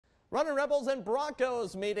Runnin Rebels and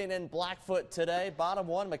Broncos meeting in Blackfoot today. Bottom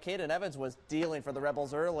one, McCaden Evans was dealing for the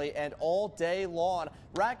Rebels early and all day long,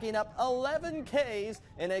 racking up 11 Ks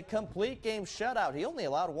in a complete game shutout. He only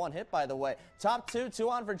allowed one hit, by the way. Top two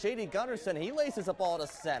on for J.D. Gunderson. He laces a ball to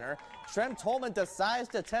center. Trem Tolman decides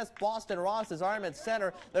to test Boston Ross's arm at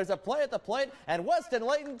center. There's a play at the plate, and Weston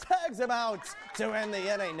Layton tags him out to end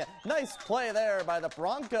the inning. Nice play there by the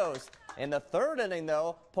Broncos. In the third inning,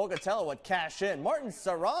 though, Pocatello would cash in. Martin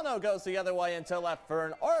Serrano goes the other way into left for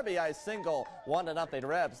an RBI single. 1-0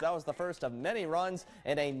 Rebs. That was the first of many runs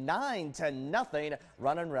in a 9-0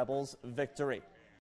 Runnin Rebels victory.